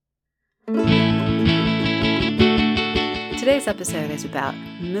Today's episode is about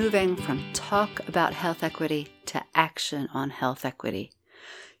moving from talk about health equity to action on health equity.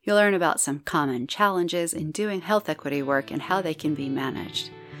 You'll learn about some common challenges in doing health equity work and how they can be managed.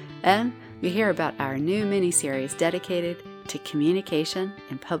 And you hear about our new mini-series dedicated to communication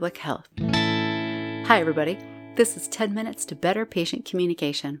in public health. Hi everybody, this is 10 Minutes to Better Patient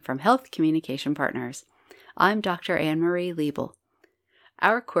Communication from Health Communication Partners. I'm Dr. Anne-Marie Liebel.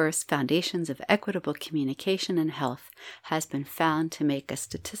 Our course, Foundations of Equitable Communication in Health, has been found to make a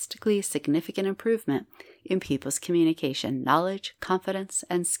statistically significant improvement in people's communication knowledge, confidence,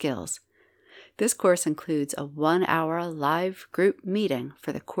 and skills. This course includes a 1-hour live group meeting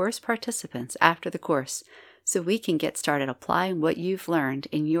for the course participants after the course, so we can get started applying what you've learned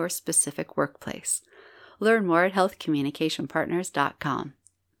in your specific workplace. Learn more at healthcommunicationpartners.com.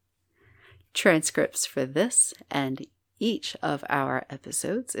 Transcripts for this and each of our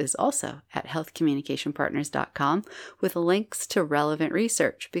episodes is also at healthcommunicationpartners.com with links to relevant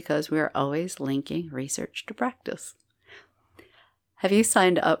research because we are always linking research to practice. Have you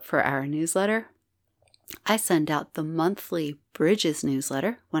signed up for our newsletter? I send out the monthly Bridges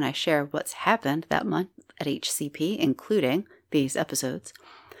newsletter when I share what's happened that month at HCP, including these episodes.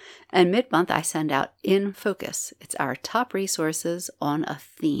 And mid-month I send out In Focus. It's our top resources on a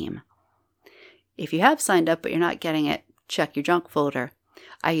theme. If you have signed up but you're not getting it, check your junk folder.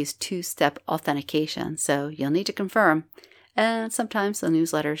 I use 2-step authentication, so you'll need to confirm, and sometimes the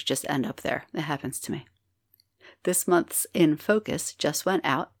newsletters just end up there. It happens to me. This month's In Focus just went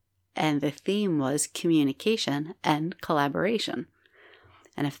out, and the theme was communication and collaboration.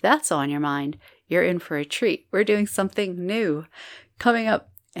 And if that's on your mind, you're in for a treat. We're doing something new coming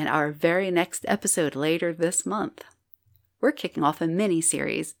up in our very next episode later this month. We're kicking off a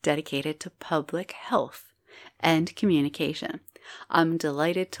mini-series dedicated to public health and communication. I'm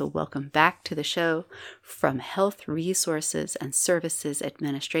delighted to welcome back to the show from Health Resources and Services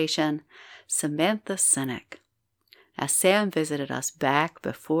Administration, Samantha Sinek. Now, Sam visited us back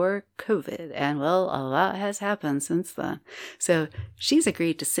before COVID, and well, a lot has happened since then. So she's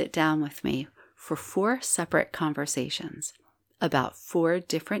agreed to sit down with me for 4 separate conversations about 4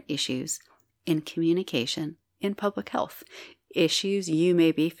 different issues in communication in public health. Issues you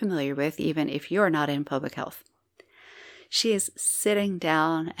may be familiar with even if you're not in public health. She is sitting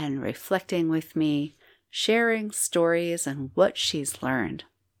down and reflecting with me, sharing stories and what she's learned.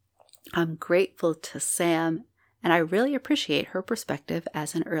 I'm grateful to Sam, and I really appreciate her perspective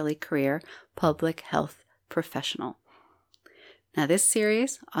as an early career public health professional. Now, this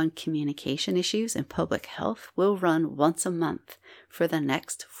series on communication issues in public health will run once a month for the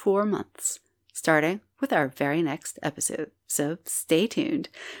next 4 months, starting with our very next episode. So stay tuned.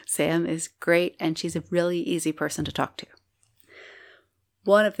 Sam is great, and she's a really easy person to talk to.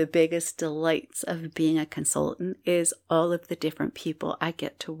 One of the biggest delights of being a consultant is all of the different people I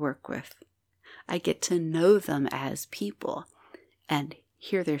get to work with. I get to know them as people and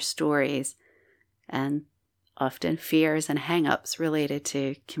hear their stories and often fears and hang-ups related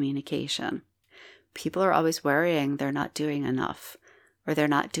to communication. People are always worrying they're not doing enough, or they're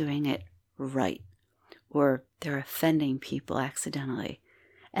not doing it right, or they're offending people accidentally,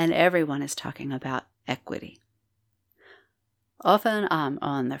 and everyone is talking about equity. Often I'm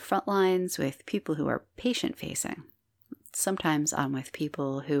on the front lines with people who are patient-facing. Sometimes I'm with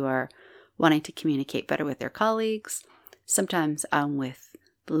people who are wanting to communicate better with their colleagues. Sometimes I'm with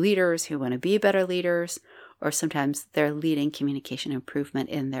leaders who want to be better leaders, or sometimes they're leading communication improvement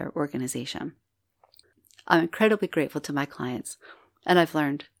in their organization. I'm incredibly grateful to my clients, and I've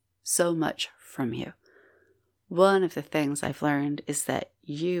learned so much from you. One of the things I've learned is that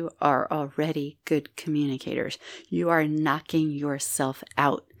you are already good communicators. You are knocking yourself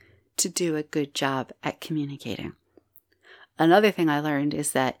out to do a good job at communicating. Another thing I learned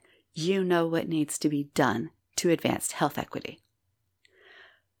is that you know what needs to be done to advance health equity.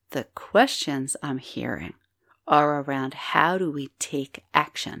 The questions I'm hearing are around how do we take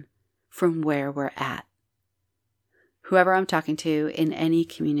action from where we're at. Whoever I'm talking to in any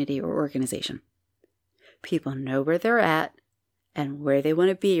community or organization, people know where they're at and where they want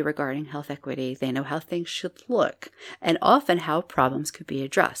to be regarding health equity. They know how things should look and often how problems could be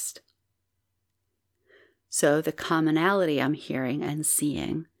addressed. So the commonality I'm hearing and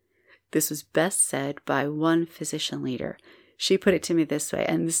seeing, this was best said by one physician leader. She put it to me this way,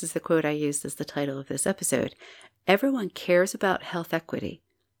 and this is the quote I used as the title of this episode. Everyone cares about health equity,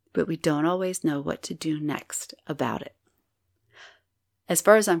 but we don't always know what to do next about it. As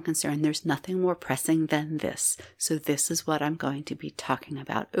far as I'm concerned, there's nothing more pressing than this, so this is what I'm going to be talking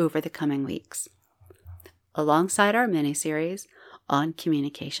about over the coming weeks. Alongside our mini-series on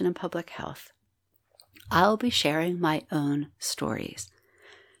communication and public health, I'll be sharing my own stories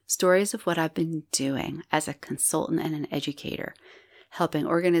of what I've been doing as a consultant and an educator, helping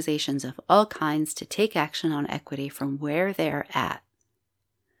organizations of all kinds to take action on equity from where they're at.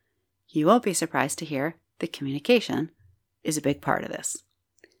 You won't be surprised to hear that communication is a big part of this.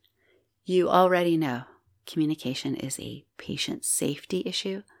 You already know communication is a patient safety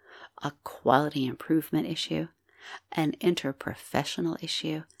issue, a quality improvement issue, an interprofessional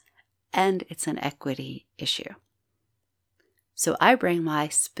issue, and it's an equity issue. So I bring my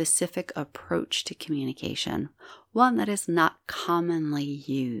specific approach to communication, one that is not commonly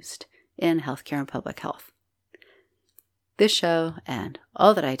used in healthcare and public health. This show and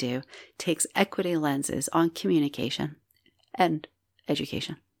all that I do takes equity lenses on communication and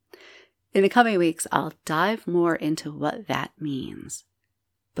education. In the coming weeks, I'll dive more into what that means.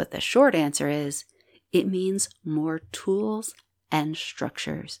 But the short answer is, it means more tools and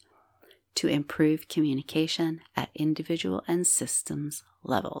structures to improve communication at individual and systems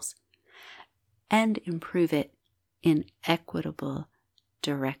levels, and improve it in equitable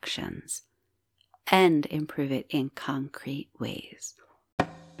directions, and improve it in concrete ways.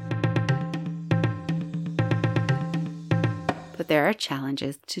 But there are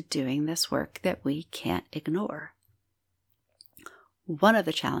challenges to doing this work that we can't ignore. One of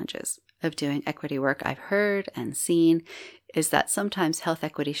the challenges of doing equity work I've heard and seen is that sometimes health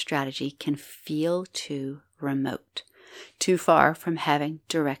equity strategy can feel too remote, too far from having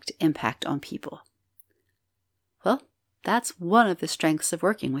direct impact on people. Well, that's one of the strengths of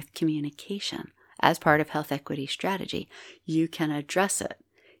working with communication as part of health equity strategy. You can address it,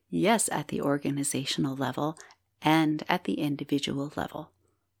 yes, at the organizational level and at the individual level.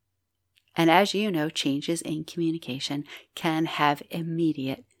 And as you know, changes in communication can have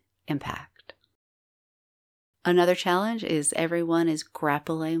immediate impact. Another challenge is everyone is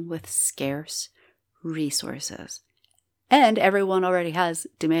grappling with scarce resources. And everyone already has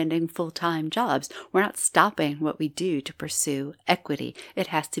demanding full-time jobs. We're not stopping what we do to pursue equity. It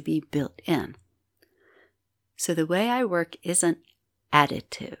has to be built in. So the way I work isn't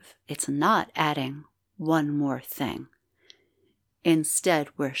additive. It's not adding one more thing. Instead,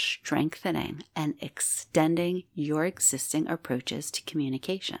 we're strengthening and extending your existing approaches to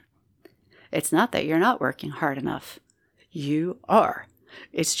communication. It's not that you're not working hard enough. You are.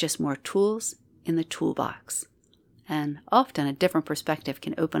 It's just more tools in the toolbox. And often a different perspective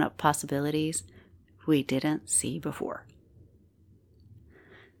can open up possibilities we didn't see before.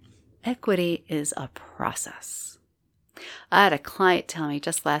 Equity is a process. I had a client tell me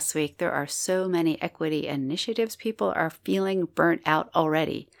just last week there are so many equity initiatives, people are feeling burnt out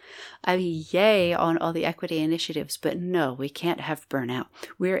already. I mean, yay on all the equity initiatives, but no, we can't have burnout.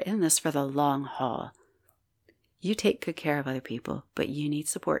 We're in this for the long haul. You take good care of other people, but you need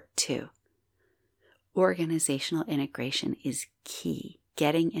support too. Organizational integration is key,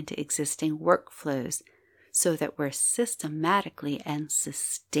 getting into existing workflows so that we're systematically and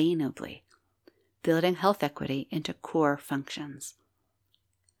sustainably building health equity into core functions.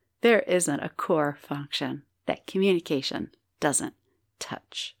 There isn't a core function that communication doesn't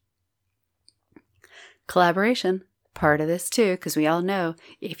touch. Collaboration, part of this too, because we all know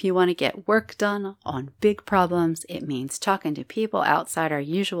if you want to get work done on big problems, it means talking to people outside our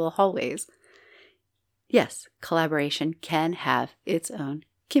usual hallways. Yes, collaboration can have its own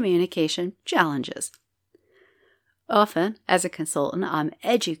communication challenges. Often, as a consultant, I'm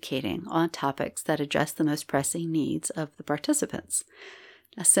educating on topics that address the most pressing needs of the participants.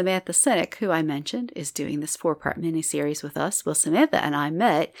 Now, Samantha Sinek, who I mentioned, is doing this 4-part mini-series with us. Well, Samantha and I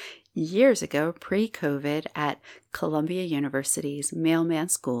met years ago, pre-COVID, at Columbia University's Mailman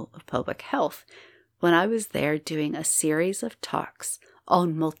School of Public Health, when I was there doing a series of talks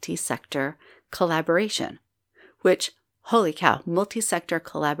on multi-sector collaboration, which, holy cow, multi-sector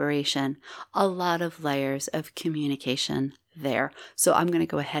collaboration, a lot of layers of communication there. So I'm going to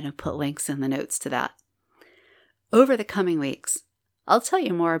go ahead and put links in the notes to that. Over the coming weeks, I'll tell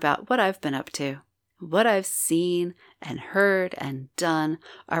you more about what I've been up to, what I've seen and heard and done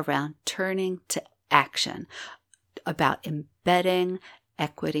around turning to action, about embedding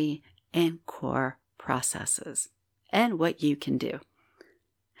equity in core processes, and what you can do.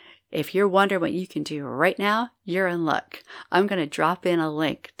 If you're wondering what you can do right now, you're in luck. I'm going to drop in a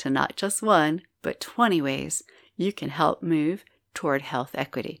link to not just one, but 20 ways you can help move toward health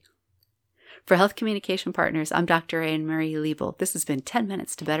equity. For Health Communication Partners, I'm Dr. Anne-Marie Liebel. This has been 10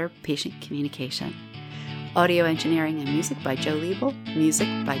 Minutes to Better Patient Communication. Audio engineering and music by Joe Liebel. Music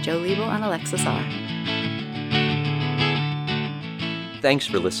by Joe Liebel and Alexis R. Thanks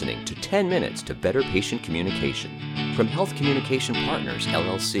for listening to 10 Minutes to Better Patient Communication from Health Communication Partners,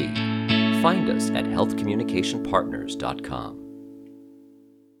 LLC. Find us at healthcommunicationpartners.com.